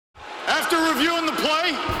After reviewing the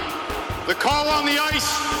play, the call on the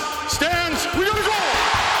ice stands. We gotta go!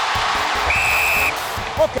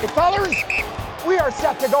 Okay, fellas, we are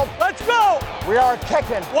set to go. Let's go! We are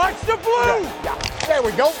kicking. Watch the blue! Yeah, there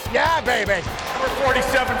we go. Yeah, baby. Number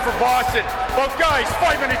 47 for Boston. Both guys,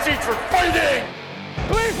 5 minutes each for fighting!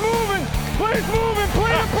 Please moving! Please moving!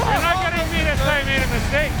 Play the play! You're not getting me to say I made a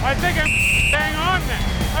mistake. I think I'm bang on then.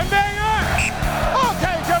 I'm bang on!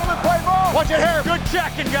 Okay, gentlemen, play ball. Watch it here. Good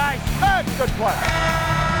checking, guys. And good play.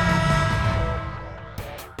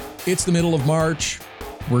 It's the middle of March.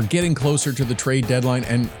 We're getting closer to the trade deadline,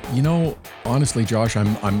 and you know, honestly, Josh,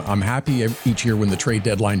 I'm happy each year when the trade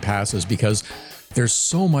deadline passes because there's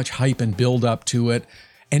so much hype and build up to it,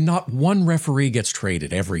 and not one referee gets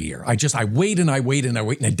traded every year. I wait and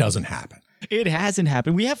it doesn't happen. It hasn't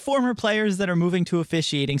happened. We have former players that are moving to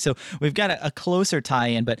officiating, so we've got a closer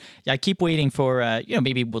tie-in. But I keep waiting for,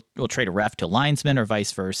 maybe we'll trade a ref to a linesman or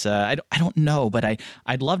vice versa. I don't know, but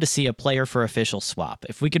I'd love to see a player for official swap.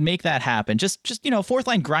 If we could make that happen, just fourth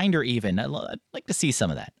line grinder even. I'd like to see some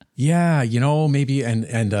of that. Yeah, maybe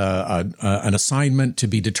an assignment to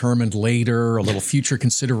be determined later, a little future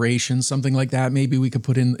consideration, something like that. Maybe we could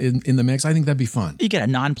put in the mix. I think that'd be fun. You get a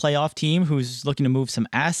non-playoff team who's looking to move some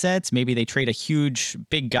assets. Maybe they trade a huge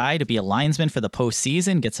big guy to be a linesman for the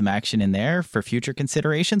postseason, get some action in there for future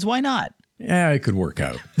considerations. Why not? Yeah, it could work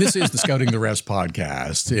out. This is the Scouting the Refs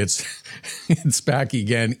podcast. It's back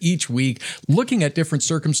again each week, looking at different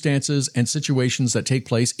circumstances and situations that take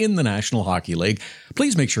place in the National Hockey League.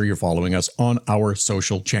 Please make sure you're following us on our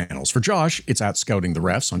social channels. For Josh, it's at Scouting the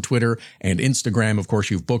Refs on Twitter and Instagram. Of course,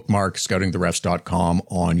 you've bookmarked scoutingtherefs.com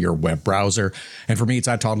on your web browser. And for me, it's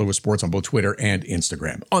at Todd Lewis Sports on both Twitter and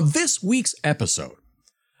Instagram. On this week's episode,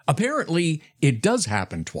 apparently it does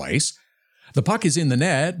happen twice. The puck is in the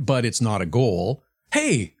net, but it's not a goal.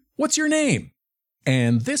 Hey, what's your name?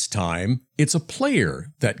 And this time, it's a player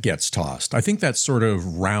that gets tossed. I think that sort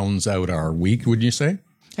of rounds out our week, wouldn't you say?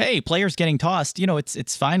 Hey, players getting tossed.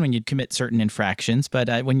 It's fine when you commit certain infractions,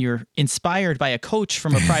 but when you're inspired by a coach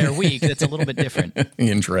from a prior week, that's a little bit different.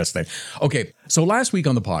 Interesting. Okay, so last week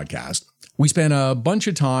on the podcast, we spent a bunch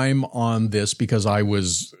of time on this because I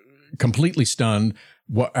was completely stunned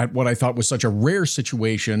at what I thought was such a rare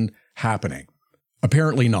situation happening.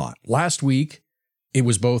 Apparently not. Last week, it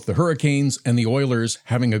was both the Hurricanes and the Oilers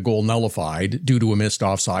having a goal nullified due to a missed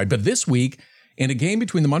offside. But this week, in a game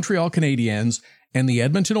between the Montreal Canadiens and the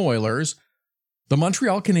Edmonton Oilers, the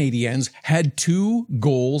Montreal Canadiens had 2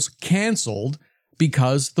 goals canceled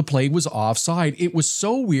because the play was offside. It was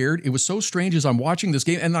so weird. It was so strange as I'm watching this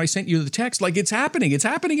game. And I sent you the text like, it's happening. It's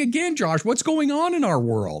happening again, Josh. What's going on in our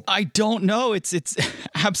world? I don't know. It's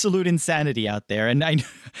absolute insanity out there. And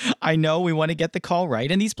I know we want to get the call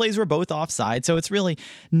right. And these plays were both offside. So it's really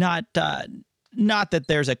not that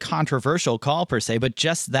there's a controversial call per se, but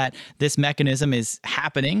just that this mechanism is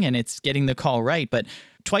happening and it's getting the call right. But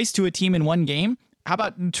twice to a team in one game. How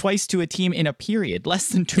about twice to a team in a period, less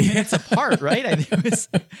than 2 minutes apart, right?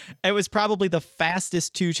 It was probably the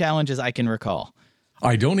fastest 2 challenges I can recall.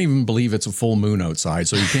 I don't even believe it's a full moon outside,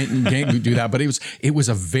 so you can't do that. But it was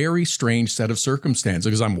a very strange set of circumstances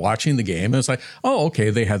because I'm watching the game and it's like, oh,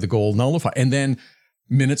 okay, they had the goal nullified, and then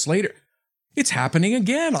minutes later, it's happening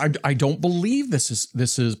again. I don't believe this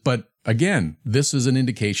is, but again, this is an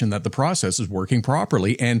indication that the process is working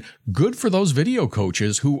properly, and good for those video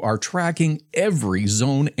coaches who are tracking every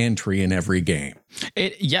zone entry in every game.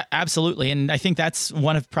 Yeah, absolutely. And I think that's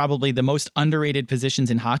one of probably the most underrated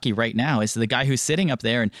positions in hockey right now is the guy who's sitting up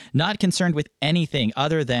there and not concerned with anything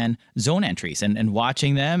other than zone entries and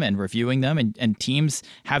watching them and reviewing them. And teams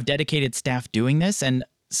have dedicated staff doing this. And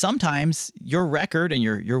sometimes your record and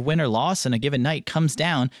your win or loss in a given night comes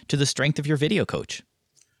down to the strength of your video coach.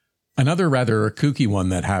 Another rather kooky one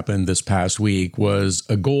that happened this past week was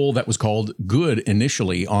a goal that was called good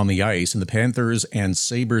initially on the ice in the Panthers and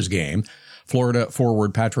Sabres game. Florida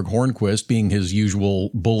forward Patrick Hornquist, being his usual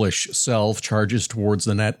bullish self, charges towards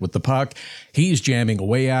the net with the puck. He's jamming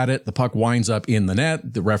away at it. The puck winds up in the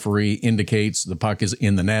net. The referee indicates the puck is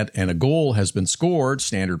in the net and a goal has been scored,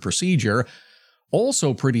 standard procedure.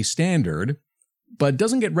 Also pretty standard, but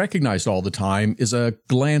doesn't get recognized all the time, is a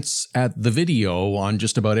glance at the video on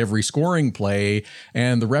just about every scoring play,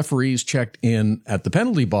 and the referees checked in at the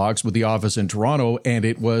penalty box with the office in Toronto, and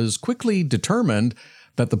it was quickly determined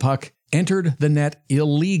that the puck entered the net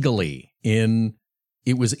illegally.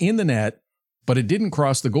 It was in the net, but it didn't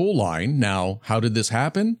cross the goal line. Now, how did this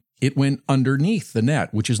happen? It went underneath the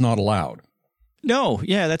net, which is not allowed. No,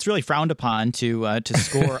 yeah, that's really frowned upon to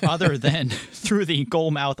score other than through the goal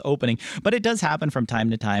mouth opening. But it does happen from time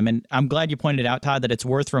to time. And I'm glad you pointed out, Todd, that it's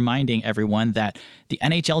worth reminding everyone that the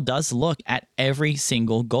NHL does look at every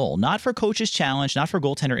single goal, not for coach's challenge, not for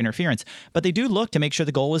goaltender interference, but they do look to make sure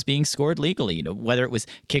the goal was being scored legally, whether it was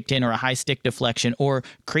kicked in or a high stick deflection or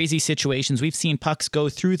crazy situations. We've seen pucks go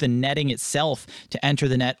through the netting itself to enter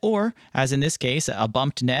the net, or as in this case, a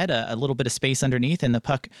bumped net, a little bit of space underneath, and the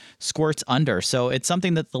puck squirts under. So it's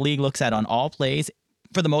something that the league looks at on all plays.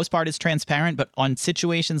 For the most part, it's transparent, but on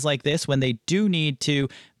situations like this, when they do need to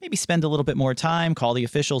maybe spend a little bit more time, call the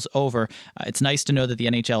officials over, it's nice to know that the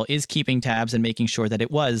NHL is keeping tabs and making sure that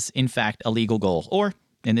it was, in fact, a legal goal. Or,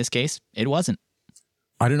 in this case, it wasn't.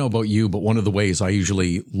 I don't know about you, but one of the ways I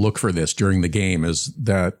usually look for this during the game is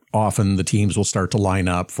that often the teams will start to line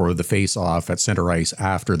up for the face-off at center ice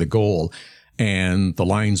after the goal. And the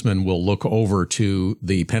linesman will look over to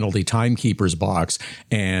the penalty timekeeper's box,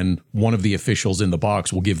 and one of the officials in the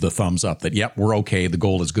box will give the thumbs up that, yep, we're okay, the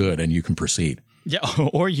goal is good, and you can proceed. Yeah,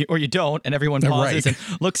 or you don't, and everyone pauses and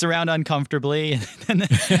looks around uncomfortably, and then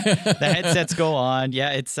the headsets go on.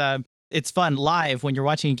 Yeah, it's fun live when you're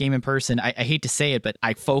watching a game in person. I hate to say it, but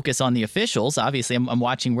I focus on the officials. Obviously, I'm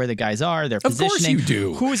watching where the guys are, their positioning, of course you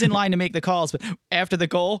do. Who's in line to make the calls. But after the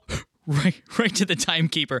goal, right to the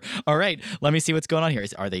timekeeper. All right, let me see what's going on here.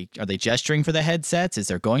 Are they gesturing for the headsets? Is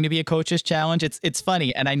there going to be a coach's challenge? It's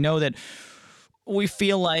funny, and I know that we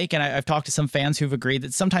feel like, and I've talked to some fans who've agreed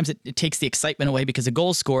that sometimes it takes the excitement away because a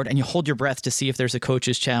goal's scored and you hold your breath to see if there's a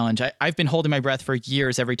coach's challenge. I've been holding my breath for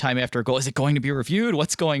years every time after a goal. Is it going to be reviewed?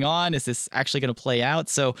 What's going on? Is this actually going to play out?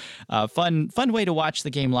 So fun way to watch the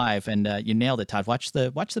game live, and you nailed it, Todd. Watch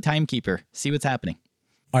the timekeeper, see what's happening.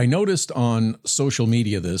 I noticed on social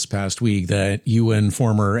media this past week that you and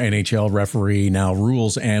former NHL referee, now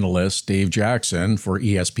rules analyst Dave Jackson for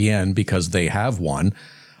ESPN, because they have one,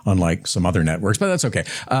 unlike some other networks, but that's okay.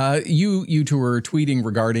 You two were tweeting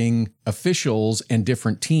regarding officials and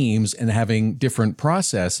different teams and having different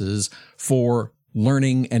processes for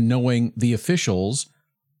learning and knowing the officials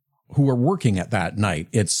who are working at that night.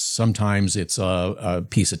 Sometimes it's a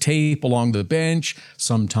piece of tape along the bench.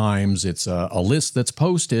 Sometimes it's a list that's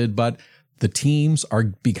posted, but the teams are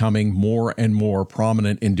becoming more and more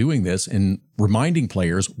prominent in doing this and reminding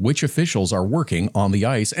players which officials are working on the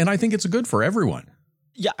ice. And I think it's good for everyone.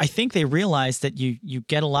 Yeah, I think they realize that you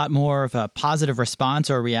get a lot more of a positive response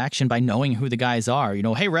or reaction by knowing who the guys are.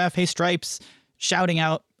 Hey, ref, hey, Stripes, shouting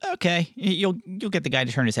out. Okay, you'll get the guy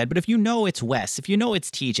to turn his head. But if you know it's Wes, if you know it's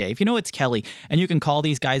TJ, if you know it's Kelly, and you can call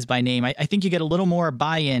these guys by name, I think you get a little more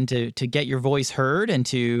buy-in to get your voice heard and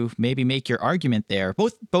to maybe make your argument there,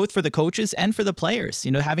 both for the coaches and for the players.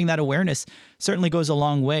 Having that awareness certainly goes a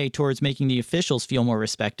long way towards making the officials feel more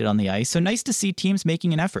respected on the ice. So nice to see teams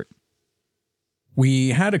making an effort. We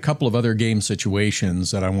had a couple of other game situations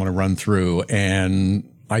that I want to run through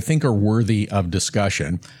and I think are worthy of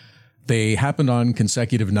discussion. They happened on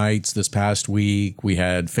consecutive nights this past week. We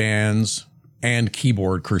had fans and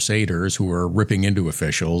keyboard crusaders who were ripping into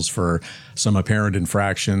officials for some apparent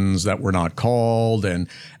infractions that were not called, and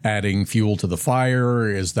adding fuel to the fire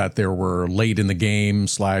is that there were late in the game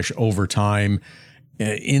 / overtime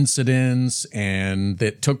incidents, and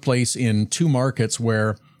that took place in two markets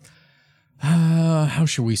where how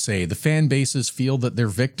should we say, the fan bases feel that they're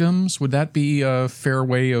victims. Would that be a fair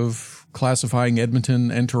way of classifying Edmonton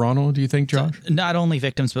and Toronto, do you think, Josh? Not only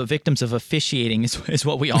victims, but victims of officiating is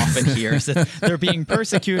what we often hear. Is that they're being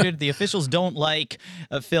persecuted. The officials don't like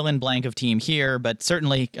a fill-in-blank of team here, but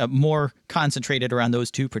certainly more concentrated around those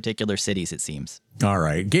two particular cities, it seems. All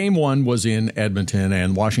right. Game one was in Edmonton,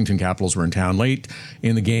 and Washington Capitals were in town late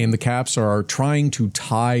in the game. The Caps are trying to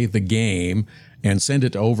tie the game and send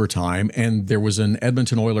it to overtime, and there was an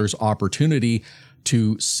Edmonton Oilers opportunity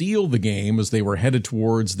to seal the game as they were headed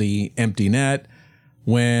towards the empty net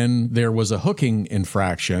when there was a hooking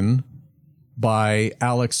infraction by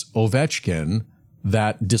Alex Ovechkin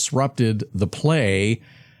that disrupted the play.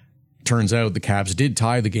 Turns out the Caps did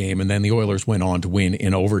tie the game, and then the Oilers went on to win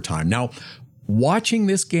in overtime. Now, watching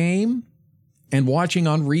this game and watching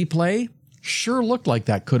on replay sure looked like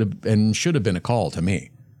that could have and should have been a call to me.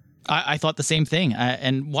 I thought the same thing.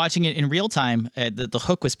 And watching it in real time, the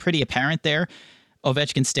hook was pretty apparent there.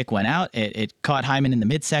 Ovechkin's stick went out. It caught Hyman in the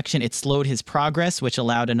midsection. It slowed his progress, which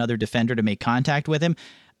allowed another defender to make contact with him.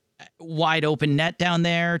 Wide open net down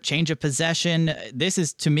there, change of possession. This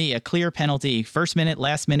is, to me, a clear penalty. First minute,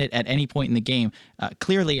 last minute, at any point in the game.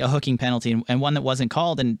 Clearly a hooking penalty, and one that wasn't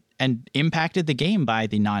called and impacted the game by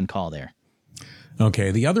the non-call there.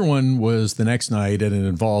 Okay, the other one was the next night, and it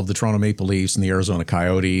involved the Toronto Maple Leafs and the Arizona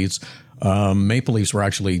Coyotes. Maple Leafs were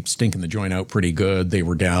actually stinking the joint out pretty good. They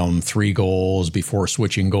were down 3 goals before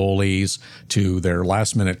switching goalies to their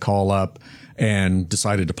last-minute call-up and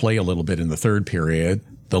decided to play a little bit in the third period.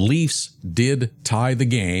 The Leafs did tie the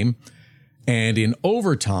game, and in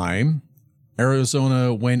overtime,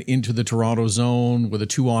 Arizona went into the Toronto zone with a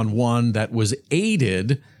 2-on-1 that was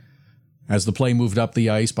aided as the play moved up the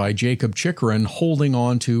ice by Jacob Chychrun holding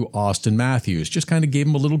on to Austin Matthews. Just kind of gave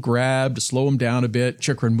him a little grab to slow him down a bit.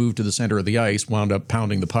 Chychrun moved to the center of the ice, wound up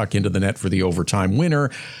pounding the puck into the net for the overtime winner,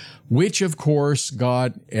 which of course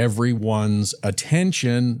got everyone's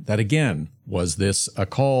attention. That again, was this a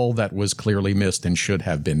call that was clearly missed and should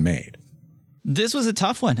have been made? This was a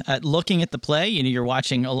tough one. Looking at the play, you're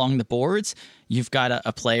watching along the boards. You've got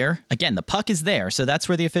a player. Again, the puck is there, so that's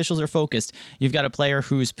where the officials are focused. You've got a player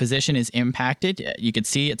whose position is impacted. You could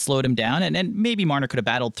see it slowed him down, and maybe Marner could have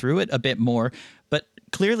battled through it a bit more, but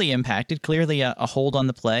clearly impacted, clearly a hold on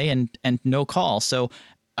the play and no call. So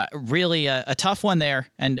really a tough one there.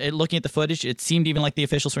 And looking at the footage, it seemed even like the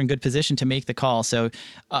officials were in good position to make the call. So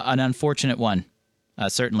an unfortunate one,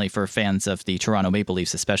 certainly for fans of the Toronto Maple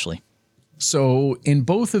Leafs especially. So in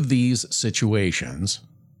both of these situations,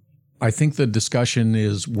 I think the discussion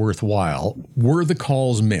is worthwhile. Were the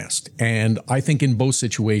calls missed? And I think in both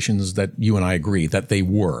situations that you and I agree that they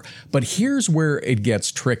were. But here's where it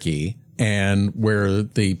gets tricky and where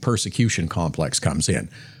the persecution complex comes in.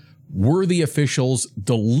 Were the officials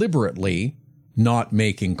deliberately not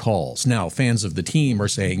making calls? Now, fans of the team are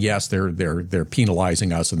saying, yes, they're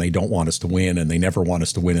penalizing us and they don't want us to win and they never want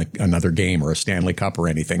us to win another game or a Stanley Cup or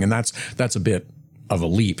anything. And that's a bit of a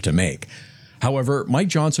leap to make. However, Mike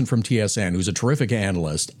Johnson from TSN, who's a terrific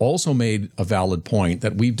analyst, also made a valid point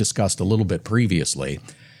that we've discussed a little bit previously.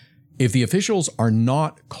 If the officials are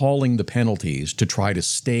not calling the penalties to try to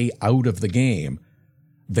stay out of the game,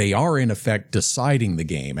 they are in effect deciding the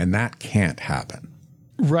game, and that can't happen.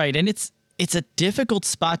 Right, and it's a difficult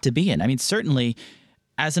spot to be in. I mean, certainly,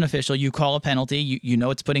 as an official, you call a penalty, you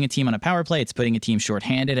know it's putting a team on a power play, it's putting a team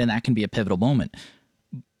shorthanded, and that can be a pivotal moment.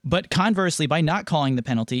 But conversely, by not calling the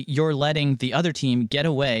penalty, you're letting the other team get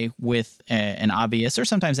away with an obvious or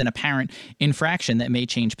sometimes an apparent infraction that may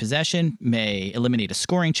change possession, may eliminate a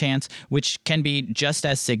scoring chance, which can be just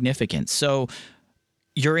as significant. So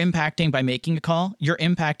you're impacting by making a call, you're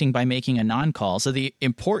impacting by making a non-call. So the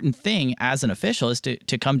important thing as an official is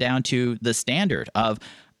to come down to the standard of,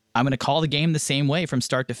 I'm going to call the game the same way from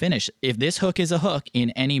start to finish. If this hook is a hook in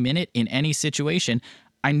any minute, in any situation,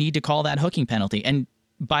 I need to call that hooking penalty. And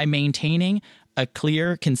by maintaining a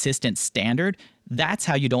clear, consistent standard, that's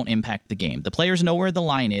how you don't impact the game. The players know where the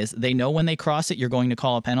line is. They know when they cross it, you're going to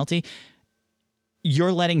call a penalty.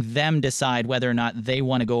 You're letting them decide whether or not they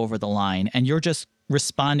want to go over the line, and you're just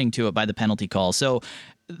responding to it by the penalty call. So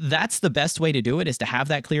that's the best way to do it, is to have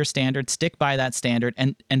that clear standard, stick by that standard,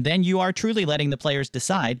 and then you are truly letting the players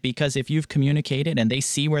decide, because if you've communicated and they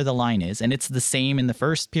see where the line is, and it's the same in the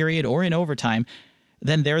first period or in overtime,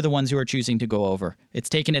 then they're the ones who are choosing to go over. It's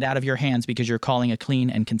taking it out of your hands because you're calling a clean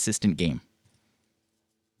and consistent game.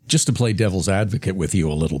 Just to play devil's advocate with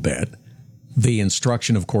you a little bit, the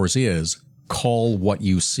instruction, of course, is call what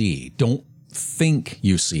you see. Don't think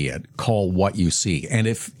you see it. Call what you see. And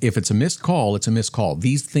if it's a missed call, it's a missed call.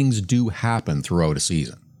 These things do happen throughout a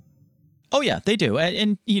season. Oh, yeah, they do.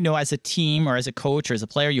 And, as a team or as a coach or as a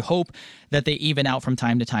player, you hope that they even out from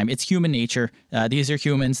time to time. It's human nature. These are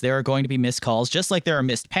humans. There are going to be missed calls, just like there are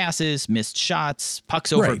missed passes, missed shots,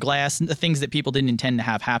 pucks over glass, and the things that people didn't intend to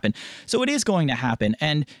have happen. So it is going to happen.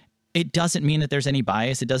 And it doesn't mean that there's any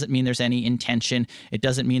bias. It doesn't mean there's any intention. It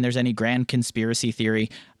doesn't mean there's any grand conspiracy theory.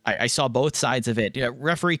 I saw both sides of it.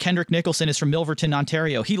 Referee Kendrick Nicholson is from Milverton,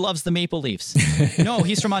 Ontario. He loves the Maple Leafs. No,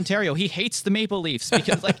 he's from Ontario. He hates the Maple Leafs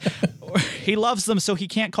because he loves them, so he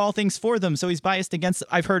can't call things for them. So he's biased against them.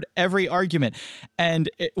 I've heard every argument. And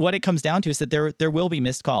what it comes down to is that there will be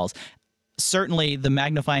missed calls. Certainly, the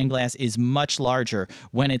magnifying glass is much larger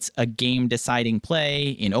when it's a game-deciding play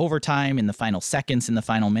in overtime, in the final seconds, in the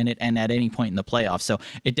final minute, and at any point in the playoffs. So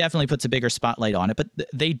it definitely puts a bigger spotlight on it. But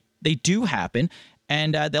they do happen.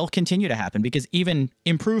 And they'll continue to happen because even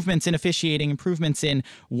improvements in officiating, improvements in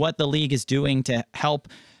what the league is doing to help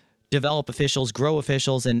develop officials, grow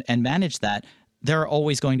officials, and manage that, there are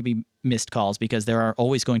always going to be missed calls because there are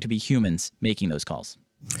always going to be humans making those calls.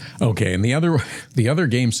 Okay, and the other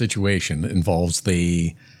game situation involves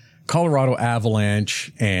the Colorado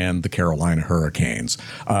Avalanche and the Carolina Hurricanes.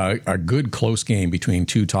 A good close game between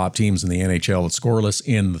two top teams in the NHL. It's scoreless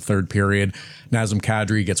in the third period. Nazem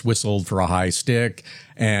Kadri gets whistled for a high stick.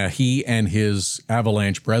 He and his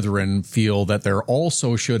Avalanche brethren feel that there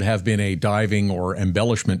also should have been a diving or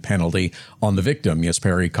embellishment penalty on the victim,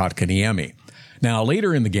 Jesperi Kotkaniemi. Now,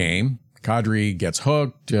 later in the game, Kadri gets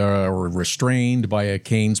hooked or restrained by a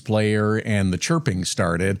Canes player, and the chirping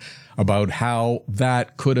started about how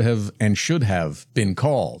that could have and should have been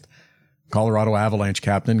called. Colorado Avalanche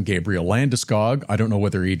captain Gabriel Landeskog, I don't know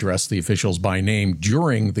whether he addressed the officials by name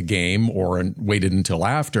during the game or waited until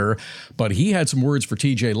after, but he had some words for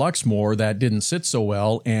TJ Luxmore that didn't sit so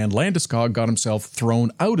well, and Landeskog got himself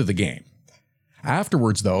thrown out of the game.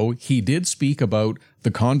 Afterwards, though, he did speak about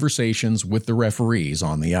the conversations with the referees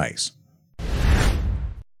on the ice.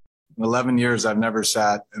 In 11 years, I've never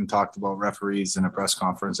sat and talked about referees in a press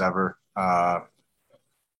conference ever. I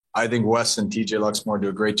think Wes and TJ Luxmore do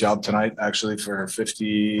a great job tonight, actually, for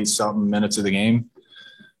 50-something minutes of the game.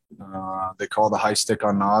 They called a high stick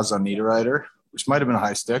on Nas on Niederreiter, which might have been a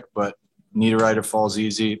high stick, but Niederreiter falls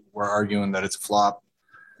easy. We're arguing that it's a flop.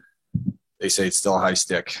 They say it's still a high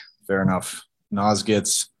stick. Fair enough. Nas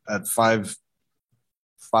gets at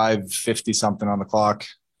 5:50-something on the clock.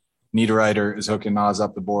 Niederreiter is hooking Nas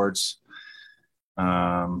up the boards.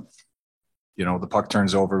 The puck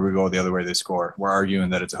turns over. We go the other way. They score. We're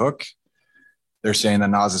arguing that it's a hook. They're saying that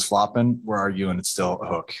Nas is flopping. We're arguing it's still a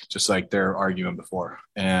hook, just like they're arguing before.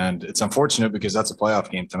 And it's unfortunate because that's a playoff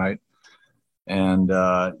game tonight. And,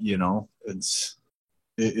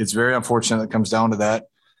 it's very unfortunate it comes down to that.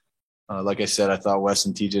 Like I said, I thought Wes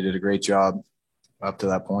and TJ did a great job up to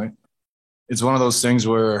that point. It's one of those things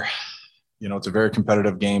where – it's a very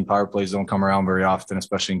competitive game. Power plays don't come around very often,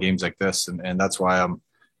 especially in games like this. And that's why I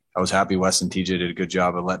was happy Wes and TJ did a good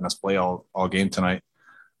job of letting us play all game tonight.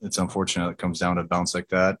 It's unfortunate it comes down to bounce like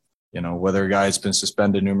that. Whether a guy's been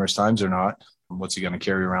suspended numerous times or not, what's he going to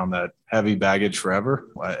carry around that heavy baggage forever?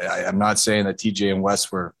 I'm not saying that TJ and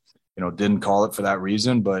Wes were, didn't call it for that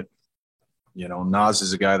reason, but, Nas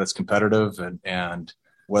is a guy that's competitive and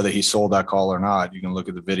whether he sold that call or not, you can look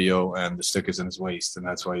at the video and the stick is in his waist, and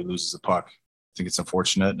that's why he loses the puck. I think it's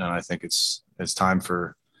unfortunate, and I think it's time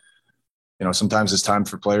for, sometimes it's time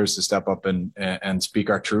for players to step up and speak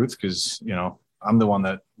our truth because, I'm the one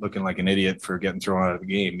that looking like an idiot for getting thrown out of the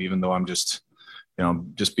game, even though I'm just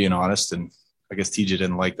being honest. And I guess TJ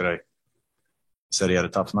didn't like that I said he had a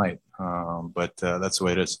tough night, but that's the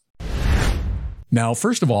way it is. Now,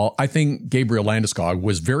 first of all, I think Gabriel Landeskog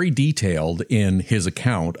was very detailed in his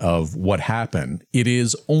account of what happened. It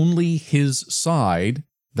is only his side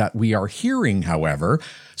that we are hearing, however,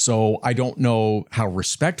 so I don't know how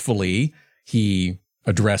respectfully he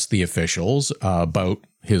addressed the officials about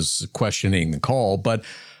his questioning the call, but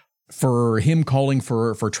for him calling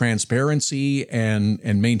for transparency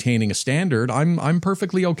and maintaining a standard, I'm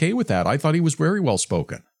perfectly okay with that. I thought he was very well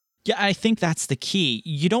spoken. Yeah, I think that's the key.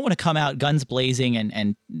 You don't want to come out guns blazing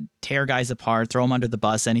and tear guys apart, throw them under the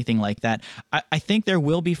bus, anything like that. I think there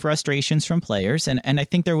will be frustrations from players, and I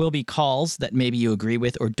think there will be calls that maybe you agree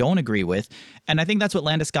with or don't agree with. And I think that's what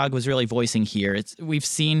Landeskog was really voicing here. We've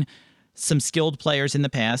seen some skilled players in the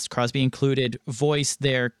past, Crosby included, voice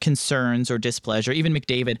their concerns or displeasure, even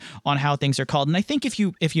McDavid, on how things are called. And I think if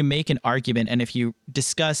you make an argument and if you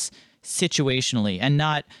discuss situationally and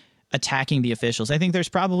not attacking the officials, I think there's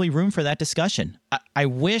probably room for that discussion. I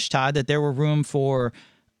wish, Todd, that there were room for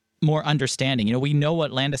more understanding. We know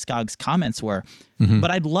what Landeskog's comments were,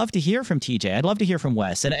 but I'd love to hear from TJ. I'd love to hear from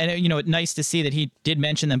Wes. And nice to see that he did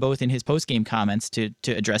mention them both in his post-game comments to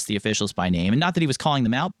address the officials by name. And not that he was calling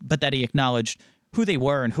them out, but that he acknowledged who they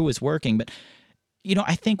were and who was working. But,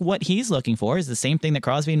 I think what he's looking for is the same thing that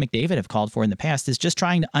Crosby and McDavid have called for in the past, is just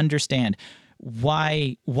trying to understand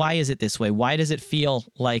why is it this way? Why does it feel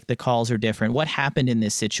like the calls are different? What happened in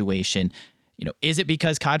this situation? Is it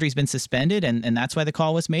because Kadri's been suspended and that's why the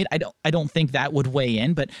call was made? I don't think that would weigh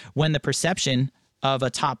in, but when the perception of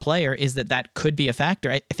a top player is that could be a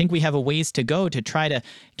factor, I think we have a ways to go to try to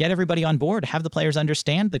get everybody on board, have the players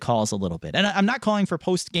understand the calls a little bit. And I'm not calling for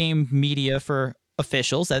post-game media for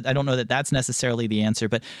officials. I don't know that that's necessarily the answer,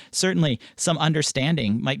 but certainly some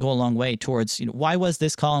understanding might go a long way towards, why was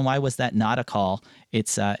this call and why was that not a call?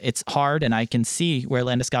 It's hard, and I can see where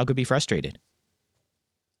Landeskog would be frustrated.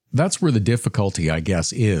 That's where the difficulty, I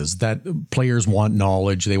guess, is that players want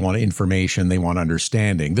knowledge, they want information, they want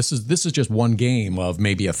understanding. This is just one game of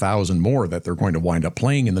maybe 1,000 more that they're going to wind up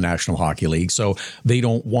playing in the National Hockey League, so they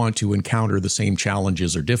don't want to encounter the same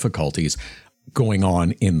challenges or difficulties. going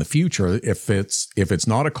on in the future. If it's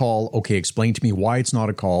not a call, okay, explain to me why it's not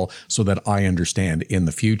a call so that I understand in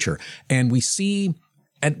the future. And we see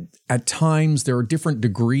at times there are different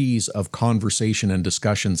degrees of conversation and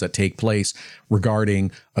discussions that take place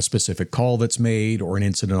regarding a specific call that's made or an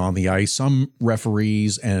incident on the ice. Some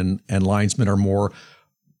referees and linesmen are more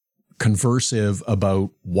conversive about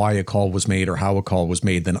why a call was made or how a call was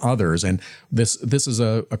made than others. And this is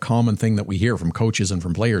a common thing that we hear from coaches and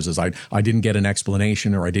from players is I didn't get an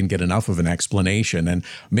explanation or I didn't get enough of an explanation. And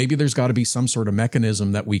maybe there's got to be some sort of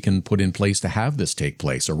mechanism that we can put in place to have this take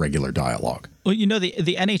place, a regular dialogue. Well, you know,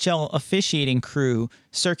 the NHL officiating crew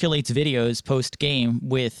circulates videos post-game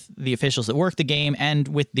with the officials that work the game and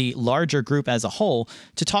with the larger group as a whole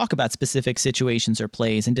to talk about specific situations or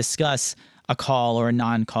plays and discuss a call or a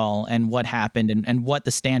non-call and what happened and what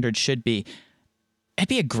the standard should be. It'd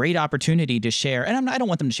be a great opportunity to share, and I don't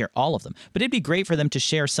want them to share all of them, but it'd be great for them to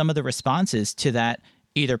share some of the responses to that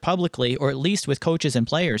either publicly or at least with coaches and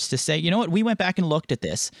players to say, you know what, we went back and looked at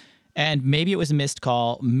this and maybe it was a missed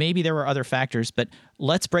call, maybe there were other factors, but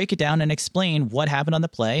let's break it down and explain what happened on the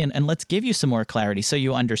play and let's give you some more clarity so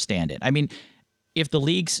you understand it. I mean, if the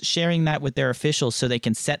league's sharing that with their officials so they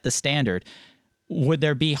can set the standard, would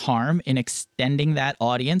there be harm in extending that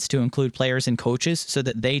audience to include players and coaches so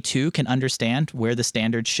that they too can understand where the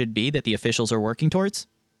standards should be that the officials are working towards?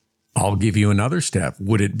 I'll give you another step.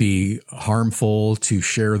 Would it be harmful to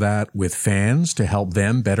share that with fans to help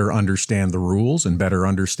them better understand the rules and better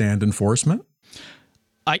understand enforcement?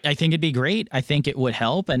 I think it'd be great. I think it would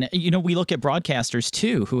help. And, you know, we look at broadcasters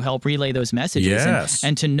too who help relay those messages. Yes.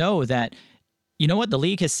 And to know that, you know what, the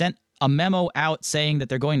league has sent a memo out saying that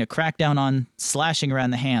they're going to crack down on slashing around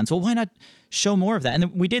the hands. Well, why not show more of that?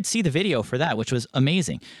 And we did see the video for that, which was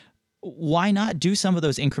amazing. Why not do some of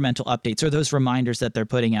those incremental updates or those reminders that they're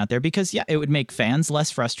putting out there? Because, yeah, it would make fans less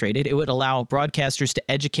frustrated. It would allow broadcasters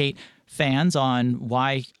to educate fans on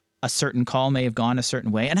why a certain call may have gone a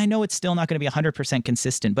certain way. And I know it's still not going to be 100%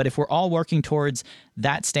 consistent, but if we're all working towards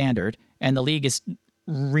that standard and the league is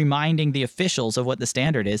reminding the officials of what the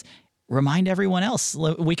standard is, remind everyone else.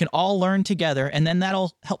 We can all learn together, and then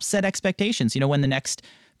that'll help set expectations. You know, when the next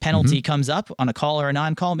penalty comes up on a call or a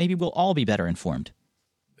non-call, maybe we'll all be better informed.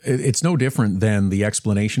 It's no different than the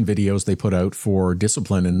explanation videos they put out for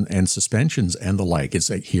discipline and suspensions and the like. It's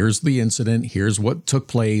like, here's the incident, here's what took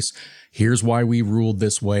place, here's why we ruled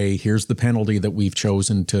this way, here's the penalty that we've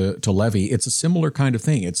chosen to levy. It's a similar kind of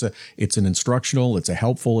thing. It's an instructional, it's a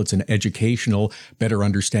helpful, it's an educational, better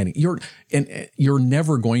understanding. You're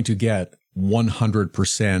never going to get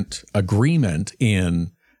 100% agreement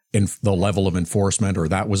in the level of enforcement, or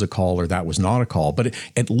that was a call or that was not a call, but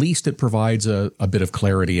at least it provides a bit of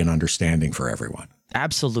clarity and understanding for everyone.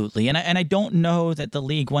 Absolutely. And I don't know that the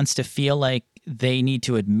league wants to feel like they need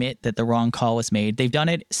to admit that the wrong call was made. They've done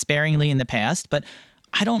it sparingly in the past, but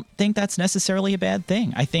I don't think that's necessarily a bad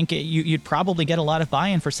thing. I think you'd probably get a lot of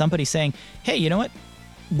buy-in for somebody saying, hey, you know what?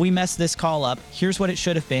 We messed this call up. Here's what it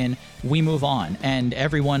should have been. We move on. And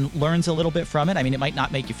everyone learns a little bit from it. I mean, it might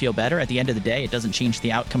not make you feel better. At the end of the day, it doesn't change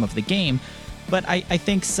the outcome of the game. But I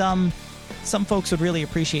think some folks would really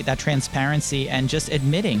appreciate that transparency and just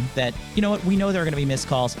admitting that, you know what, we know there are going to be missed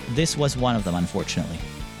calls. This was one of them, unfortunately.